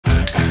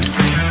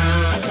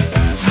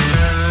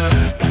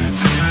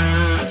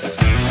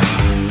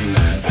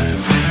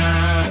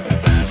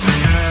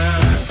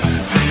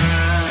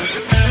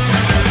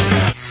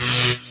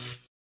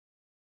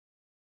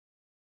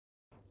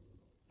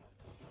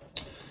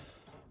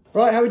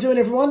Right, how we doing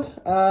everyone?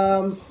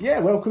 Yeah,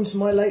 welcome to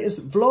my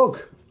latest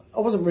vlog. I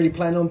wasn't really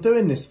planning on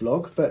doing this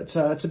vlog, but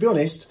to be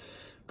honest,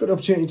 got the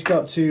opportunity to go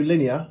up to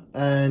Linear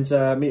and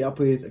meet up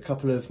with a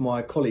couple of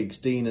my colleagues,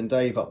 Dean and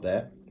Dave, up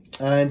there.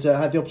 And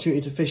had the opportunity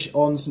to fish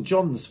on St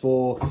John's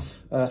for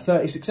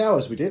 36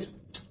 hours we did.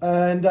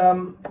 And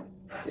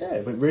yeah,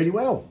 it went really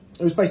well.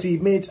 It was basically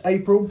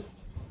mid-April,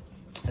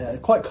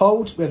 quite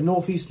cold. We had a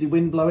northeasterly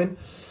wind blowing.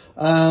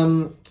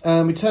 And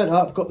we turned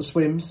up, got the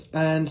swims,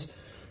 and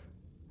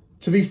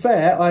to be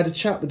fair, I had a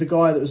chat with the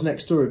guy that was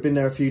next door who'd been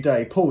there a few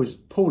days.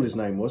 Paul his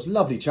name was.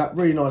 Lovely chap,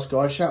 really nice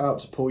guy. Shout out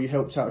to Paul, you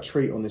helped out a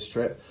treat on this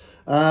trip.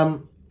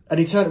 And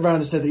he turned around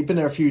and said that he'd been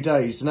there a few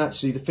days and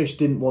actually the fish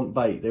didn't want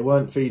bait. They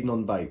weren't feeding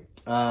on bait.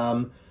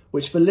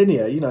 Which for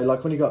Linear, you know,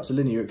 like when you go up to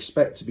Linear, you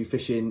expect to be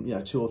fishing, you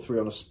know, 2 or 3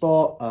 on a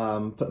spot,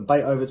 putting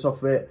bait over the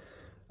top of it.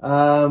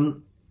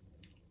 And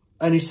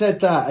he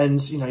said that,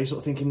 and, you know, you're sort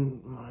of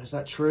thinking, oh, is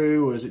that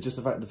true? Or is it just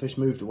the fact that the fish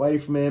moved away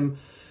from him?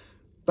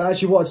 But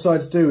actually what I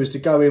decided to do is to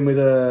go in with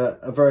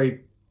a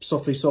very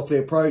softly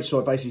approach.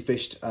 So I basically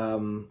fished, I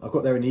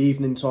got there in the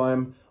evening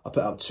time. I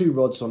put up 2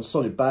 rods on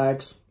solid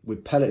bags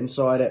with pellet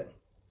inside it,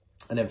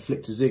 and then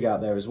flicked a zig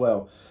out there as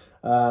well.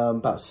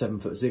 About a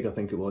 7-foot zig, I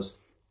think it was.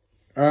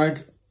 And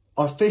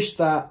I fished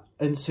that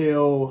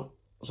until,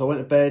 so I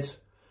went to bed,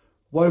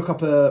 woke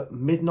up at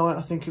midnight,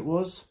 I think it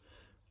was.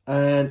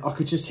 And I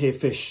could just hear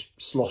fish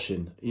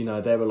sloshing. You know,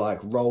 they were like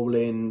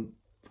rolling,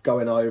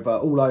 going over,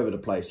 all over the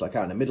place, like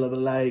out in the middle of the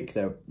lake.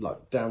 They're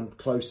like down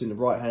close in the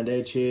right-hand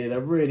edge here.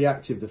 They're really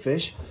active, the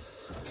fish.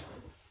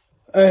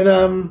 And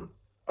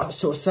I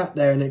sort of sat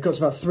there, and it got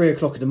to about 3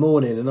 o'clock in the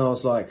morning, and I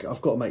was like,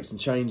 I've got to make some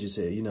changes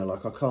here. You know,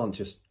 like I can't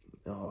just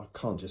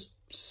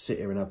sit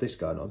here and have this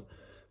going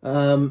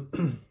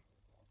on.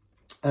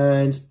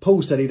 And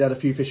Paul said he'd had a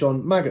few fish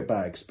on maggot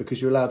bags, because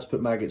you're allowed to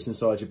put maggots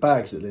inside your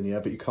bags at Linear,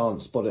 but you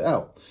can't spot it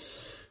out.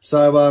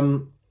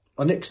 So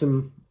I nicked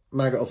some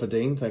maggot off of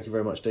Dean. Thank you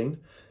very much, Dean.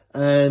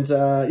 And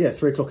yeah,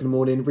 3 o'clock in the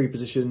morning,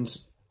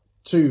 repositioned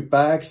 2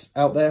 bags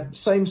out there,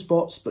 same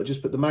spots, but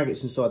just put the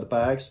maggots inside the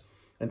bags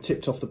and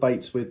tipped off the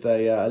baits with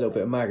a little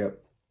bit of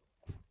maggot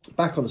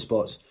back on the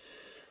spots,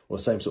 or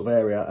the same sort of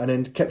area, and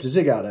then kept a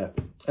zig out there.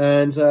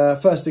 And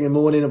first thing in the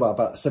morning,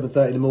 about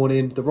 7:30 in the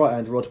morning, the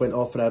right-hand rod went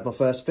off and I had my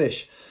first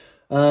fish.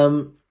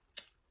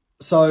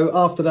 So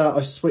after that,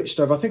 I switched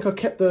over. I think I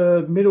kept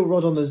the middle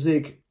rod on the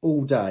zig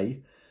all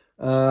day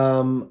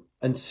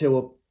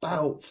until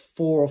about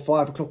 4 or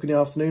 5 o'clock in the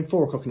afternoon.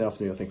 4 o'clock in the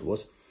afternoon, I think it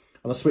was.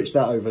 And I switched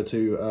that over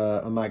to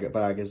a maggot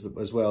bag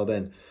as well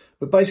then.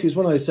 But basically, it's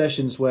one of those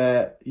sessions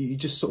where you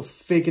just sort of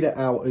figured it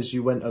out as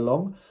you went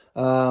along.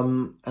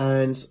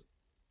 And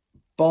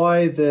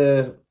by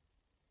the...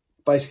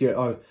 Basically,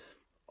 on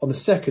the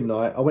second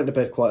night, I went to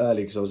bed quite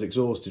early because I was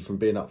exhausted from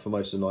being up for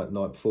most of the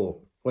night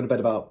before. Went to bed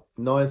about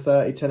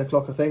 9:30, 10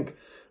 o'clock, I think.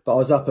 But I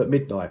was up at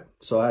midnight,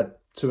 so I had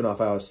 2.5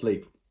 hours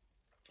sleep.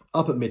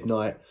 Up at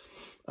midnight,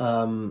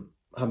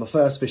 had my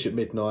first fish at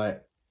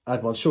midnight.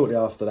 Had one shortly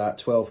after that,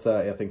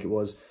 12:30, I think it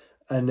was.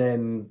 And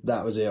then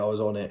that was it. I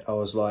was on it. I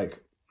was like,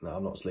 no,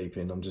 I'm not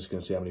sleeping. I'm just going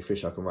to see how many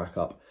fish I can rack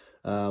up.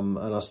 And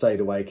I stayed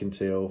awake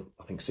until,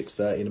 I think,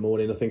 6:30 in the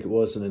morning, I think it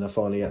was. And then I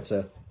finally had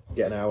to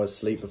get an hour's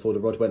sleep before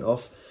the rod went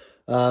off.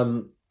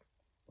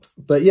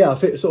 But yeah, I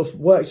sort of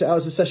worked it out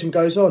as the session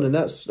goes on, and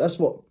that's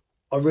what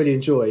I really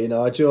enjoy. You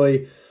know,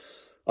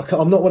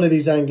 I'm not one of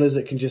these anglers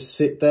that can just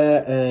sit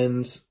there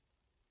and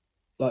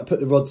like put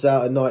the rods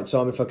out at night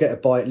time. If I get a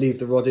bite, leave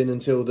the rod in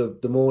until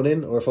the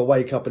morning, or if I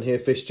wake up and hear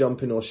fish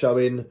jumping or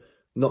showing,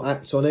 not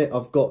act on it.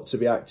 I've got to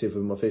be active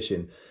with my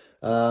fishing.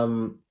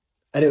 And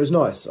it was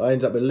nice. I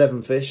ended up with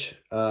 11 fish.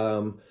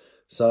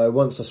 So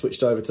once I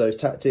switched over to those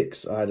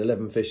tactics, I had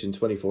 11 fish in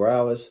 24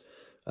 hours.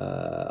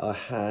 I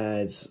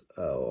had,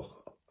 I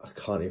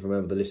can't even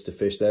remember the list of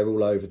fish. They're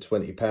all over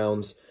 20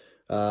 pounds.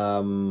 I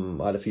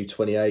had a few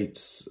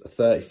 28s, a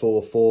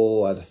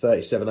 34.4, I had a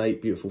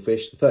 37.8, beautiful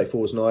fish. The 34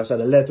 was nice. I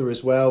had a leather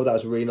as well. That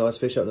was a really nice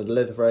fish. I haven't had a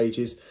leather for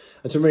ages.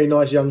 And some really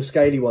nice young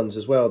scaly ones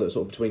as well that were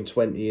sort of between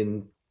 20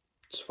 and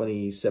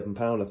 27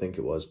 pound, I think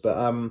it was. But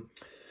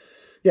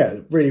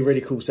yeah, really,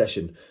 really cool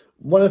session.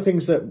 One of the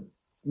things that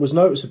was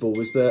noticeable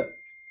was that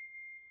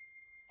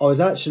I was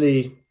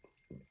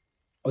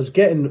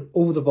getting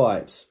all the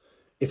bites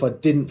if I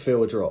didn't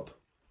feel a drop.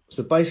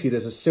 So basically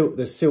there's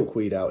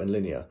silkweed out in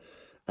Linear.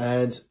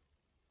 And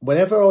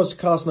whenever I was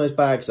casting those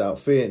bags out,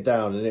 feeding it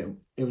down, and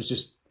it was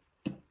just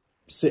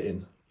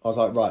sitting, I was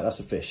like, right, that's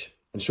a fish.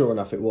 And sure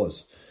enough, it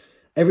was.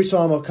 Every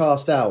time I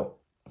cast out,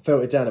 I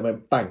felt it down, it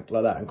went bank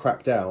like that and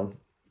cracked down,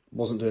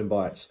 wasn't doing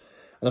bites.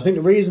 And I think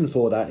the reason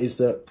for that is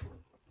that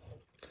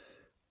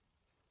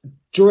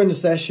during the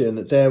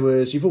session, there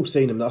was, you've all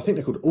seen them, I think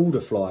they're called alder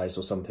flies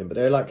or something, but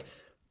they're like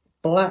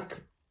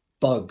black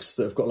bugs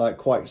that have got like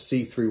quite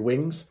see-through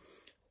wings.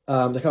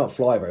 They can't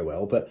fly very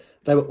well, but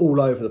they were all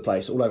over the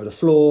place, all over the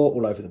floor,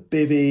 all over the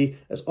bivvy.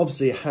 There's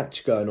obviously a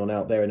hatch going on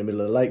out there in the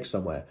middle of the lake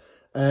somewhere.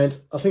 And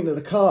I think that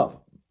the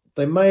carp,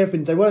 they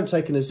weren't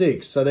taking a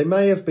zig, so they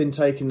may have been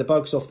taking the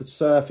bugs off the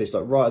surface,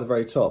 like right at the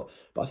very top.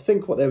 But I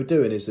think what they were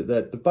doing is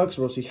that the bugs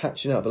were obviously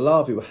hatching out, the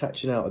larvae were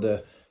hatching out of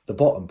the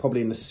the bottom,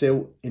 probably in the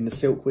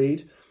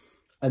silkweed.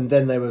 And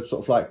then they were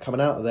sort of like coming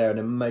out of there and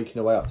then making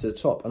their way up to the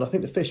top. And I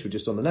think the fish were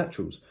just on the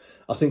naturals.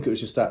 I think it was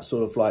just that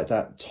sort of like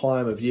that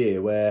time of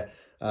year where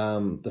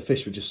the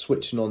fish were just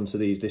switching on to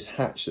this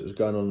hatch that was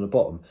going on the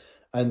bottom.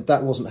 And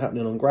that wasn't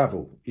happening on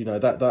gravel. You know,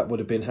 that would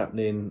have been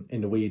happening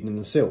in the weed and in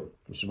the silt,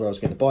 which is where I was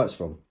getting the bites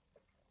from.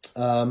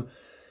 And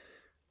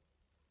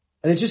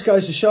it just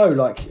goes to show,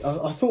 like,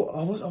 I thought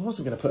I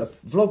wasn't going to put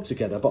a vlog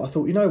together, but I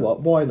thought, you know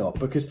what, why not?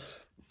 Because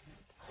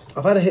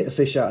I've had a hit of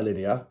fish out of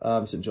Linear,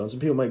 St John's,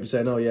 and people may be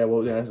saying, oh yeah,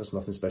 well, yeah, that's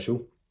nothing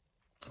special.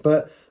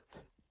 But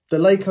the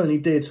lake only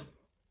did,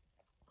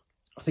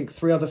 I think,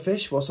 3 other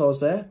fish whilst I was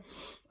there.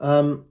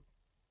 And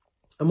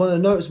one of the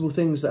noticeable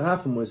things that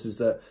happened is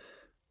that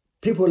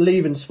people were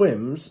leaving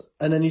swims,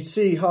 and then you'd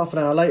see half an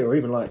hour later, or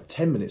even like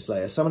 10 minutes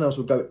later, someone else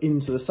would go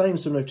into the same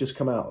swim they've just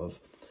come out of.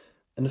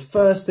 And the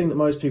first thing that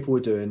most people were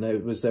doing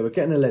was they were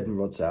getting the leaden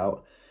rods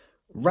out,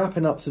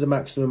 wrapping up to the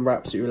maximum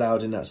wraps that you're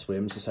allowed in that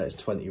swim, so say it's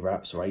 20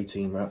 wraps or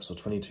 18 wraps or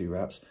 22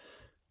 wraps,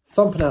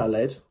 thumping out a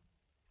lead,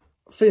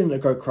 feeling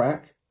it go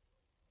crack,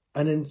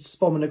 and then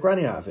spomming a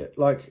granny out of it.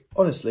 Like,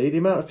 honestly, the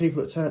amount of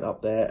people that turned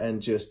up there and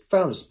just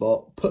found a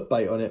spot, put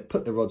bait on it,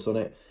 put the rods on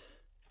it,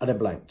 and then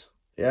blanked,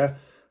 yeah?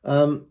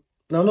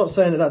 Now, I'm not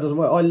saying that doesn't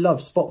work. I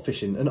love spot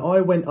fishing, and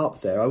I went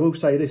up there, I will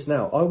say this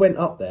now, I went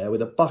up there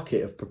with a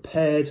bucket of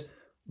prepared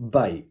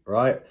bait,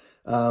 right?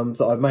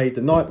 That I made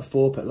the night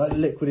before, put a load of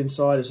liquid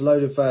inside, there's a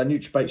load of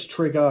NutriBait's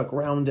trigger,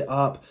 ground it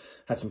up,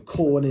 had some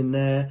corn in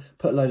there,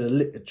 put a load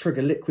of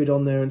trigger liquid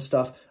on there and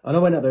stuff. And I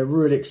went up there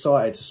really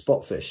excited to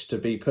spot fish, to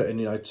be putting,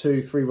 you know,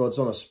 2-3 rods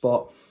on a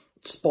spot,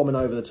 spomming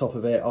over the top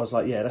of it. I was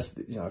like, yeah, that's,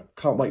 you know,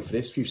 can't wait for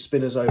this. A few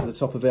spinners over the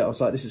top of it. I was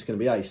like, this is going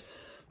to be ace.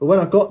 But when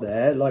I got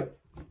there, like,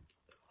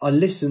 I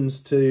listened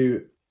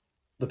to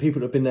the people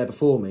that have been there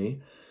before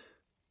me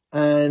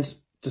and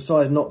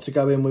decided not to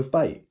go in with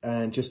bait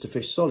and just to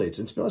fish solids.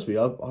 And to be honest with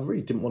you, I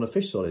really didn't want to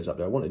fish solids up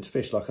there. I wanted to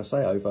fish, like I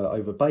say,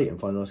 over bait and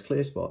find a nice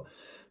clear spot.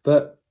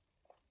 But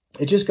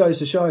it just goes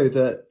to show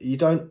that you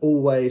don't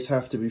always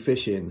have to be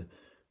fishing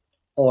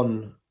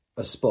on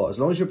a spot, as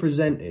long as you're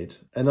presented.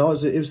 And it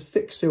was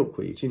thick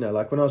silkweed, you know,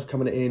 like when I was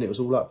coming in, it was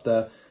all up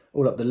the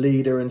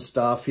leader and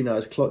stuff, you know,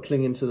 it was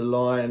clinging to the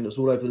line, it was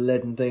all over the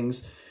lead and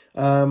things.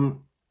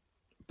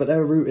 But they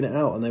were rooting it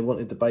out and they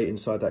wanted the bait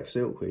inside that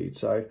silkweed.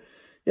 So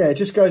yeah, it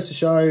just goes to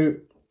show,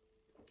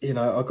 you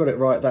know, I got it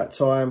right that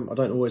time. I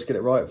don't always get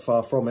it right,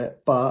 far from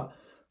it, but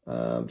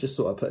just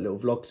thought I'd put a little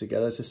vlog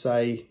together to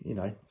say, you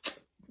know,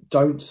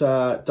 don't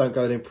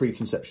go in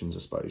preconceptions, I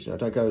suppose. You know,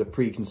 don't go with a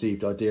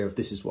preconceived idea of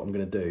this is what I'm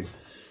going to do.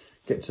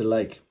 Get to the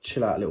lake,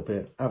 chill out a little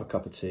bit, have a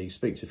cup of tea,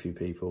 speak to a few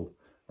people,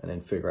 and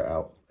then figure it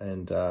out.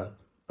 And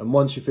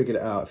once you figured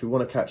it out, if you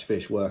want to catch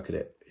fish, work at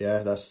it. Yeah,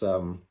 that's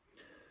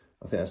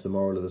I think that's the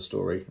moral of the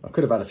story. I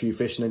could have had a few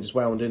fish and then just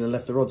wound in and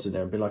left the rods in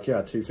there and been like, yeah, I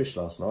had 2 fish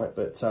last night.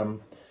 But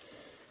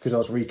because I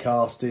was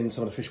recasting,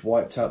 some of the fish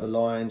wiped out the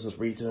lines, I was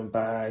redoing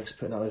bags,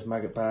 putting out those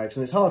maggot bags.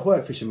 And it's hard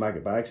work fishing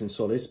maggot bags and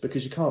solids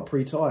because you can't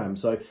pre-tie them.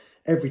 So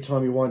every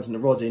time you're winding the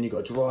rod in, you've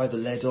got to dry the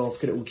lead off,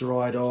 get it all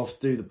dried off,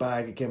 do the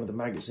bag again with the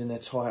maggots in there,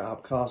 tie it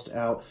up, cast it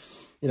out.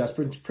 You know, it's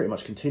pretty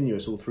much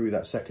continuous all through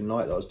that second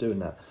night that I was doing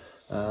that.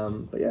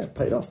 But yeah,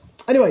 paid off.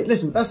 Anyway,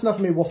 listen, that's enough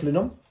of me waffling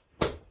on.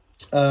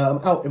 I'm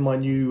out in my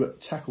new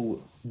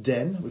tackle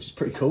den, which is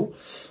pretty cool.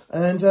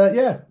 And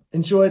yeah,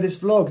 enjoy this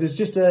vlog. It's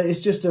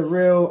just a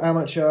real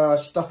amateur,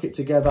 stuck it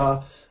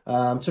together.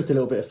 Took a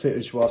little bit of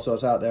footage whilst I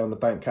was out there on the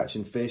bank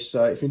catching fish.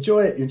 So if you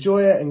enjoy it, you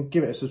enjoy it, and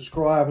give it a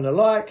subscribe and a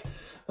like.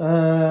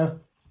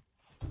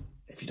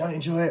 If you don't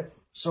enjoy it,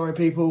 sorry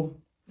people,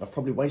 I've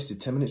probably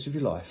wasted 10 minutes of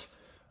your life.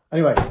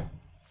 Anyway,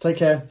 take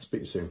care,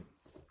 speak to you soon.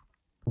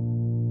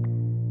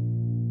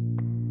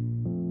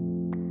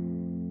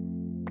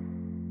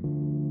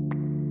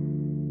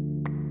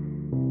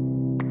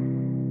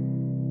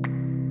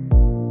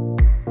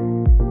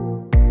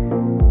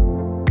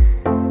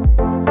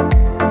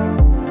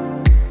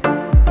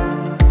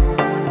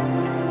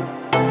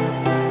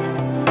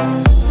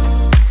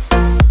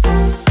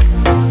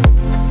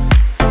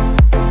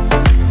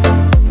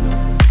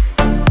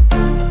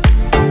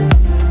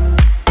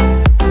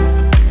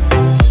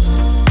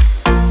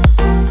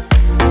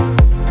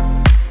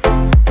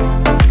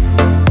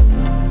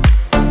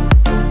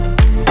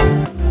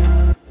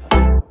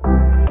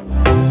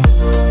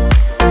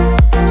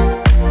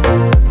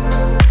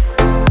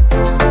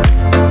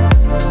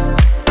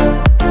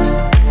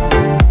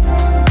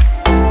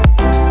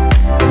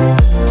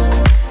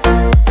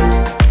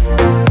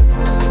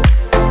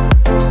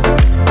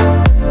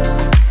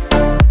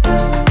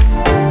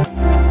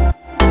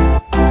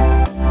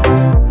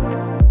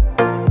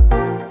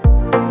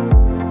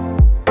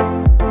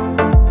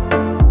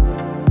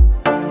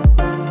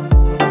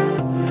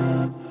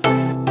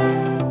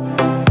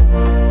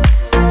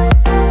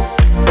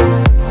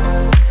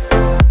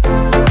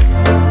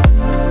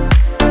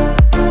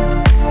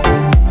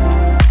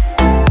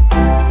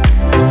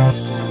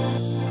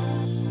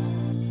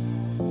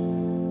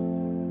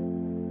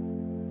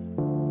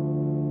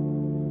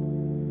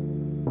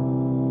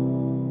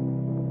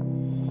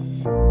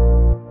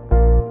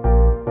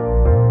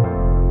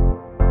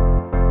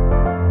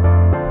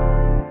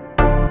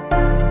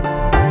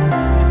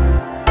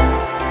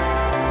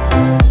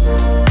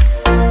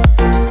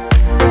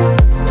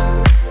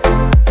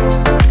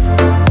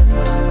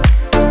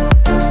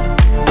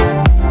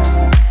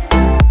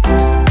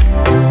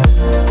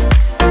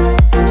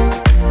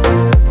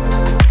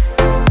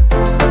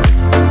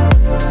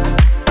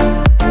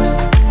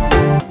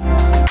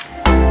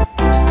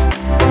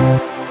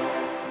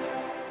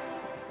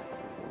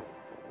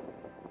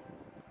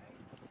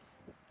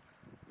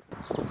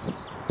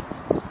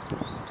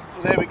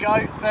 Well, there we go,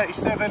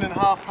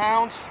 37.5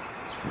 pounds.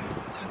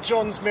 St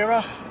John's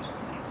mirror.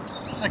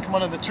 Second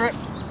one of the trip.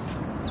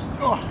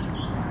 Oh,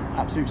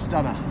 absolute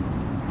stunner.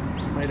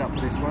 Made up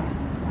for this one.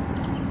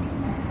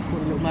 Got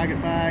a little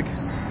maggot bag.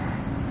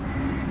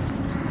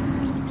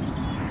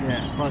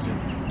 Yeah, buzzing.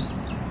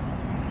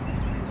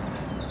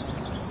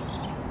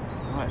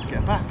 Right, let's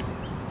get back.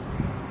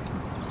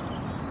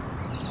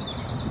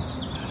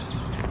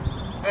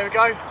 There we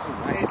go.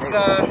 It's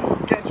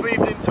getting to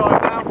evening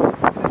time now.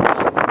 This is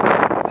fishing up the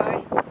third of the day.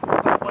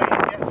 Not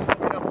waiting yet, it's not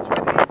been up at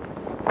 20.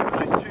 It's one of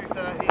those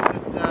 230s and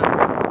the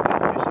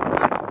fish that I've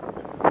had.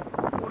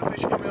 All the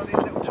fish coming on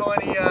these little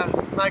tiny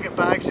maggot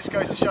bags just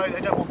goes to show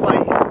they don't want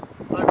bait.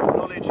 Local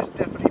knowledge has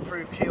definitely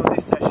proved key on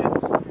this session.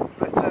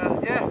 But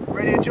yeah,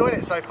 really enjoying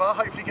it so far.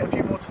 Hopefully get a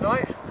few more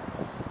tonight.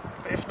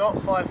 But if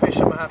not, 5 fish,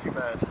 I'm a happy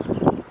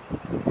man.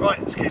 Right,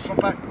 let's get this one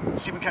back and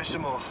see if we can catch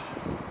some more.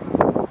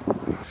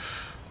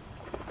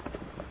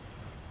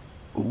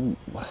 Ooh.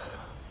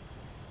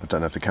 I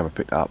don't know if the camera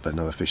picked up, but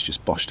another fish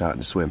just boshed out in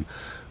the swim.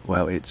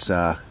 Well, it's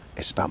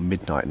about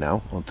midnight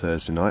now on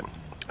Thursday night,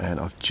 and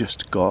I've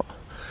just got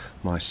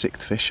my 6th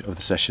fish of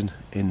the session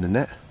in the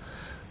net.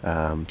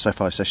 So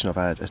far this session I've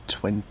had a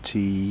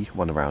 20,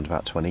 one around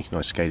about 20,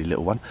 nice scaly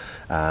little one.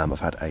 I've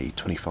had a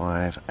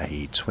 25,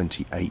 a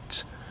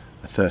 28,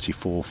 a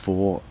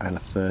 34.4 and a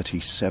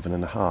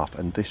 37.5,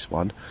 and this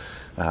one,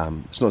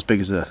 it's not as big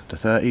as the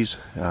 30s,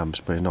 it's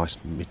probably a nice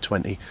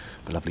mid-20,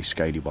 but lovely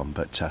scaly one.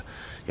 But yeah,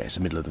 it's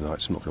the middle of the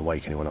night, so I'm not going to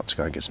wake anyone up to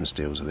go and get some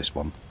stills of this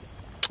one.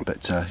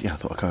 But yeah, I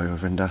thought I'd go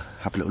over and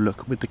have a little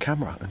look with the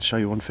camera and show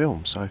you on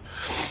film. So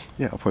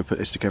yeah, I'll probably put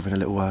this together in a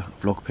little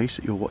vlog piece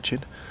that you're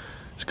watching.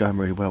 It's going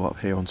really well up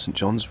here on St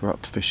John's. We're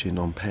up fishing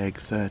on peg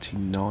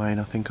 39,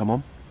 I think I'm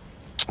on.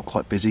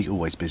 Quite busy,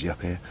 always busy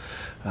up here,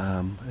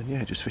 and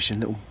yeah, just fishing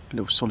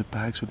little solid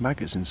bags with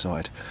maggots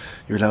inside.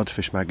 You're allowed to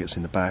fish maggots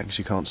in the bags,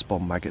 you can't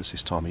spawn maggots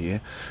this time of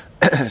year.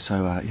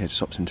 So yeah,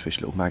 just opts in to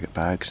fish little maggot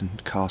bags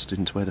and cast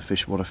into where the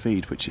fish want to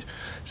feed, which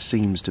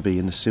seems to be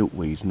in the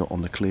siltweed, not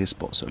on the clear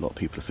spots that a lot of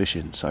people are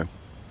fishing. So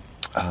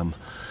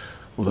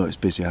although it's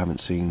busy, I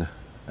haven't seen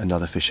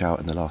another fish out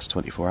in the last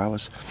 24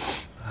 hours.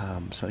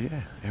 So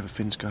yeah,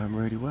 everything's going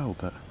really well.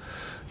 But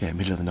yeah,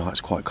 middle of the night,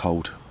 it's quite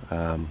cold.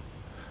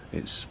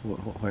 It's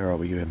where are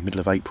we? You're in middle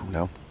of April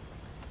now,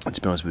 and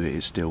to be honest with you,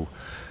 it's still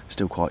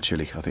quite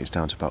chilly. I think it's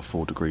down to about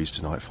 4 degrees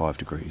tonight, 5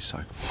 degrees. So,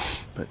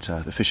 but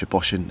the fish are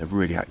boshing. They're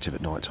really active at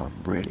night time,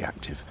 really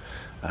active.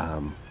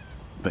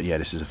 But yeah,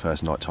 this is the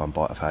first nighttime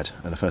bite I've had,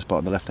 and the first bite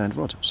on the left-hand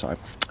rod. So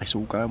it's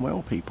all going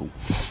well, people.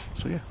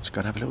 So yeah, let's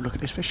go and have a little look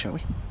at this fish, shall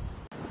we?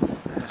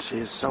 There she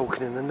is,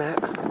 sulking in the net.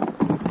 So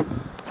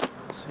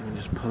you can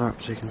just pull her up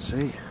so you can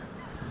see.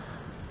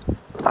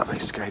 Lovely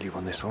scaly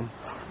one, this one.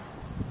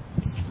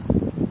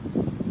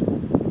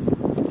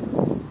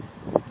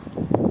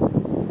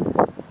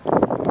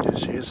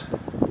 She is.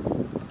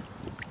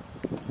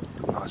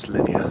 Nice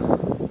linear.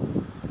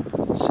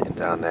 Sitting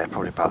down there,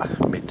 probably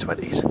about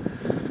mid-20s.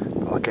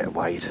 I'll get her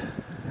weighed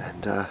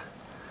and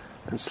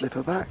slip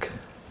her back.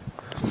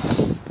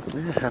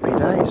 Yeah, happy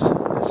days.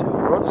 There's the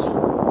old rods.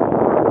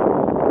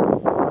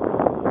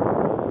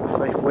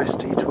 Faith West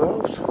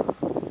T12s.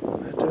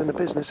 They're doing the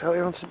business out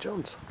here on St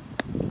John's.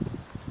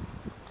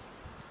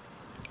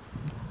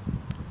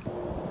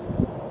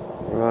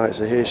 Right,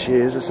 so here she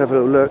is. Let's have a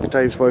little look.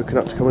 Dave's woken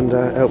up to come and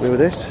help me with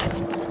this.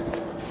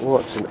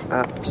 What an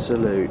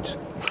absolute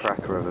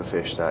cracker of a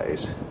fish that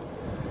is.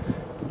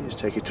 You just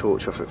take your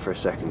torch off it for a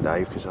second,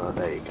 Dave, because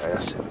there you go.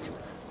 That's it.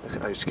 Look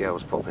at those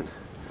scales popping.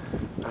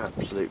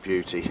 Absolute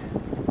beauty.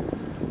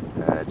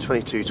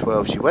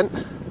 22.12 she went.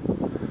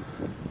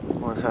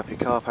 One happy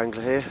carp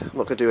angler here. I'm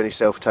not going to do any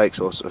self takes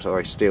or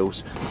sorry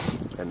stills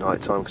at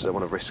night time because I don't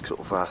want to risk sort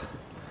of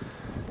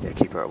yeah,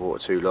 keeping her out of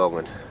water too long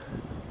and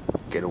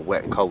getting all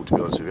wet and cold, to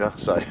be honest with you.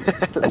 So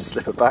let's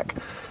slip her back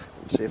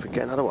and see if we can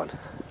get another one.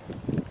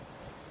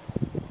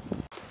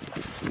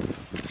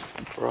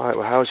 Right,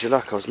 well, how's your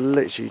luck? I was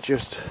literally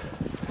just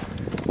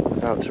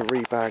about to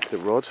rebag the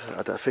rod. I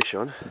had that fish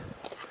on.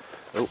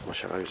 Oh, my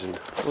shadow's in.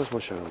 Where's my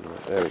shadow?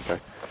 Right, there we go.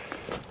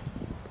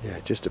 Yeah,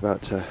 just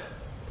about to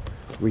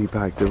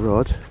rebag the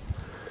rod,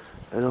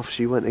 and off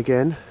she went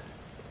again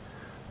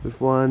with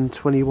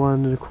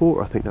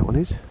 121.25, I think that one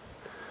is.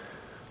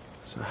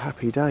 So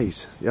happy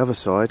days. The other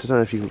side, I don't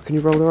know if you can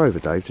you roll her over,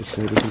 Dave, just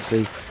so we can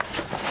see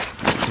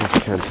if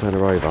you can turn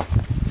her over.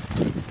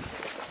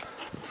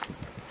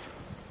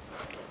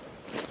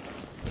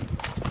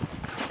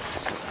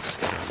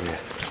 Yeah.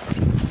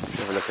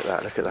 Have a look at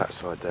that. Look at that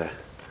side there.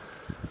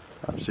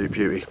 Absolute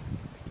beauty.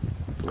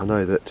 I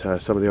know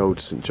that some of the old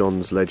St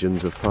John's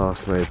legends of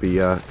past may be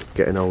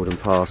getting old and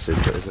passing,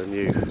 but there's a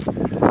new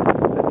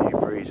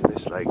breed in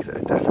this lake that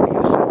are definitely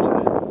going to set to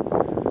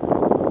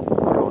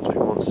grow on to be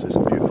monsters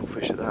and beautiful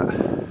fish at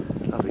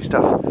that. Lovely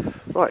stuff.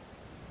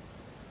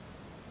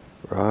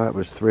 Right, it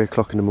was 3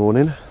 o'clock in the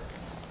morning.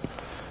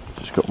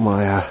 Just got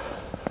my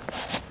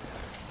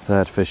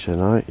third fish of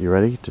the night. You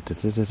ready?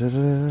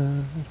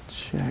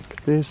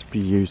 Check this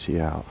beauty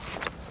out.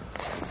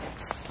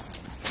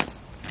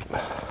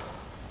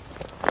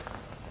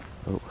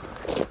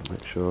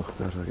 sure.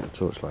 How do I get the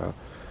torchlight out?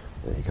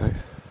 There you go.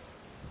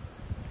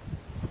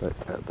 Look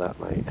at that,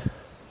 mate.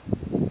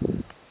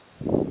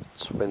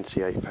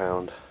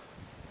 £28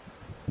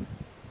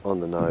 on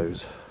the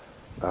nose.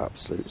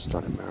 Absolute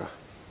stunning mirror.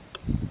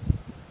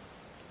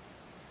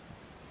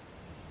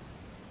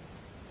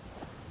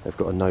 They've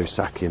got a no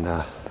sacking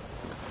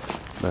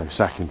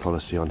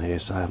policy on here,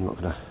 so I'm not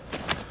going to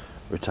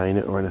retain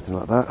it or anything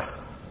like that.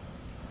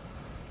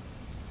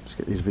 Just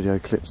get these video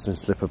clips and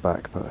slip her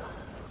back, but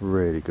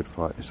really good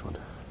fight, this one.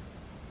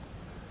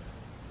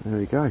 There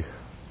we go.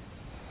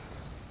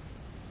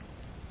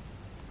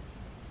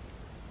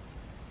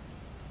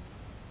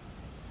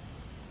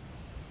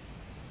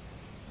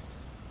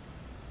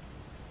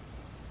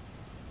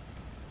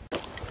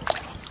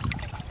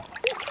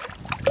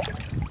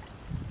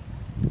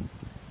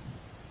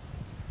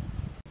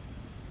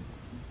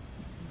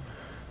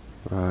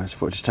 Right, so I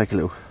thought I'd just take a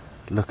little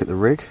look at the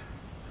rig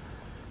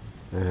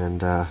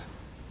and the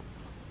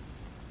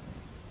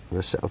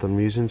setup I'm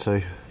using. So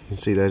you can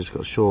see there, it's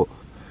got a short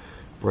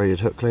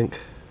braided hook link,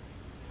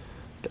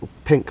 little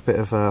pink bit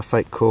of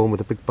fake corn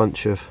with a big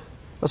bunch of,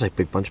 I say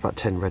big bunch, about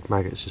 10 red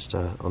maggots just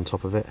on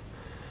top of it,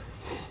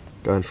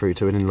 going through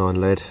to an inline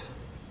lead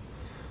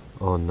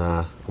on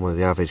one of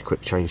the Avid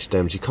quick change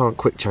stems. You can't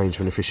quick change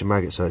when you're fishing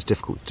maggots, so it's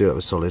difficult to do it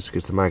with solids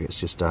because the maggots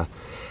just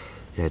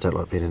yeah, don't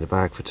like being in the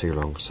bag for too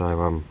long.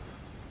 So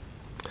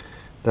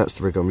that's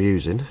the rig I'm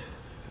using,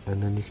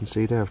 and then you can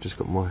see there I've just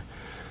got my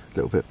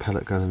little bit of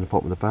pellet going in the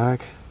bottom of the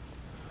bag,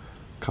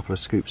 a couple of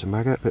scoops of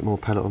maggot, a bit more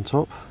pellet on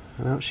top,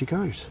 and out she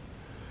goes.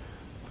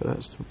 But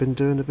that's been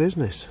doing the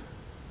business.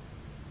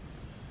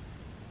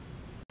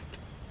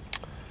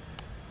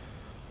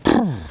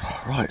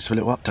 Right, so a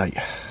little update.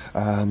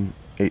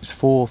 It's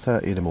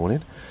 4:30 in the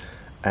morning,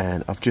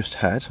 and I was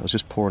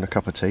just pouring a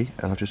cup of tea,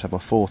 and I've just had my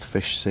 4th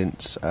fish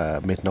since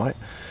midnight.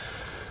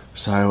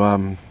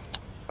 So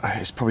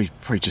it's probably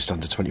just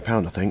under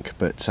 £20, I think.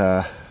 But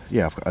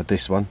yeah, I've got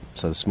this one,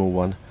 so the small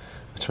one,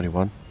 a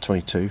 21,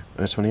 22,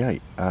 and a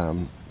 28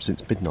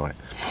 since midnight.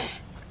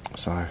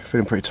 So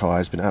feeling pretty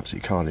tired. It's been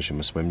absolutely carnage in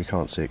my swim. You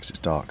can't see it because it's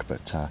dark,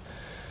 but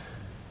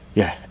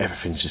yeah,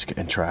 everything's just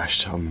getting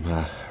trashed. I'm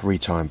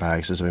retying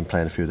bags as I've been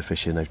playing a few of the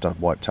fishing. They've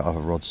wiped out other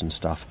rods and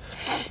stuff.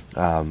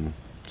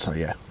 So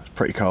yeah, it's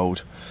pretty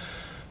cold,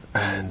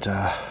 and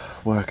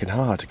working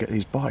hard to get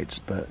these bites,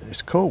 but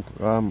it's cool.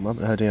 I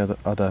haven't heard any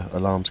other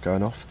alarms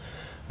going off.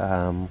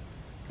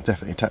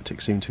 Definitely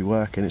tactics seem to be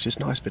working. It's just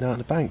nice being out on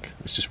the bank.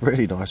 It's just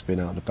really nice being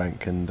out on the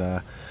bank and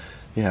yeah,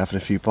 having a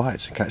few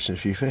bites and catching a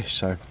few fish.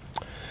 So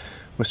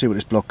we'll see what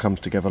this vlog comes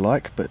together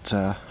like, but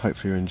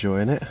hopefully you're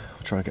enjoying it.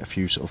 I'll try and get a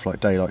few sort of like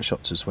daylight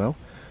shots as well.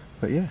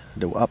 But yeah, a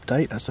little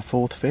update. That's the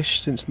 4th fish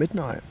since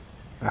midnight.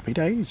 Happy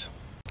days.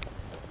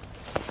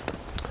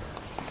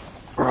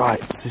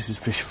 Right, this is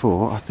fish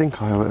 4. I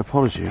think I owe an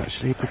apology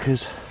actually,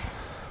 because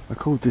I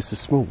called this a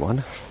small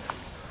one.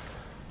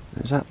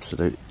 It's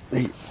absolutely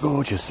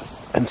gorgeous,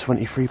 and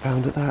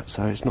 £23 at that,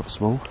 so it's not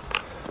small.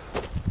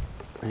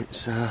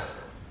 It's look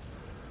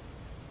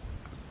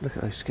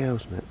at those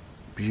scales in it.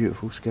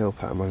 Beautiful scale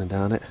pattern running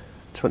down it.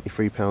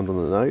 £23 on the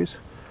nose.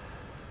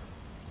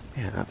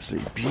 Yeah,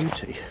 absolute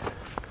beauty.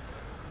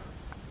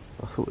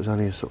 I thought it was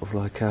only a sort of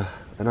like an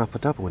upper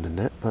double in the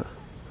net, but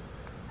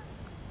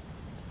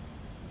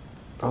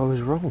I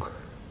was wrong.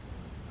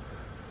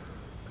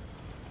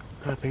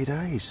 Happy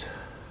days.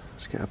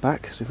 Let's get her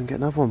back, see if we can get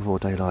another one before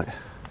daylight.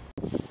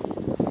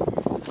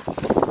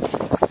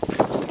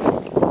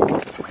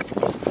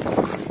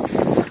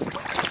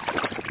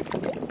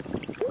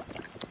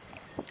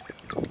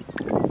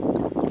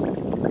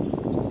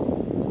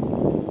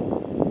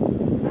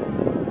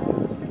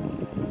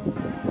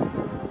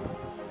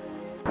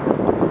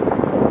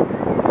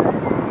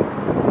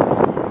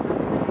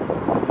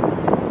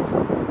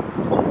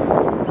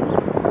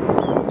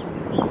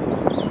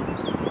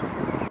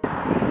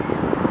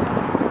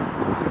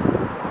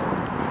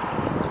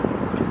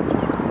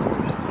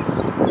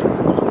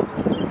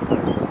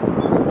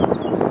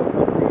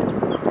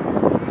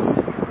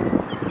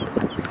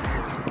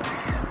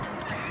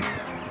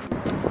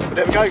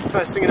 There we go,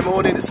 first thing in the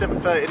morning, it's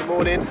 7:30 in the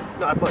morning.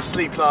 Not had much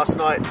sleep last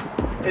night.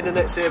 In the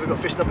nets here we've got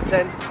fish number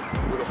 10,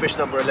 we've got fish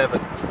number 11.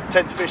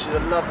 10th fish is a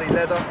lovely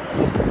leather,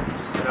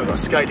 and I've got a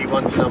scaly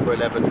one for number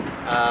 11.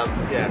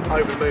 Yeah,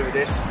 over the moon with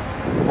this.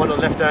 One on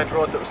the left hand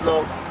rod that was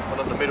long, one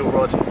on the middle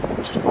rod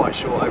which was quite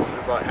short over to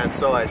the right hand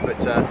side,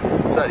 but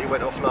certainly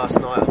went off last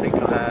night. I think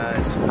I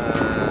had,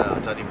 I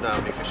don't even know how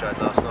many fish I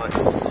had last night,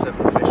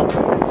 7 fish or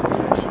something, 6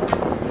 fish.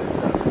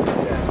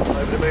 But yeah,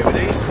 over the moon with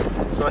these.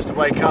 It's nice to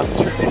wake up,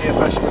 true linear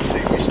fashion with 2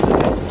 fish in the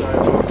net, so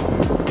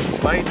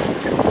it's made.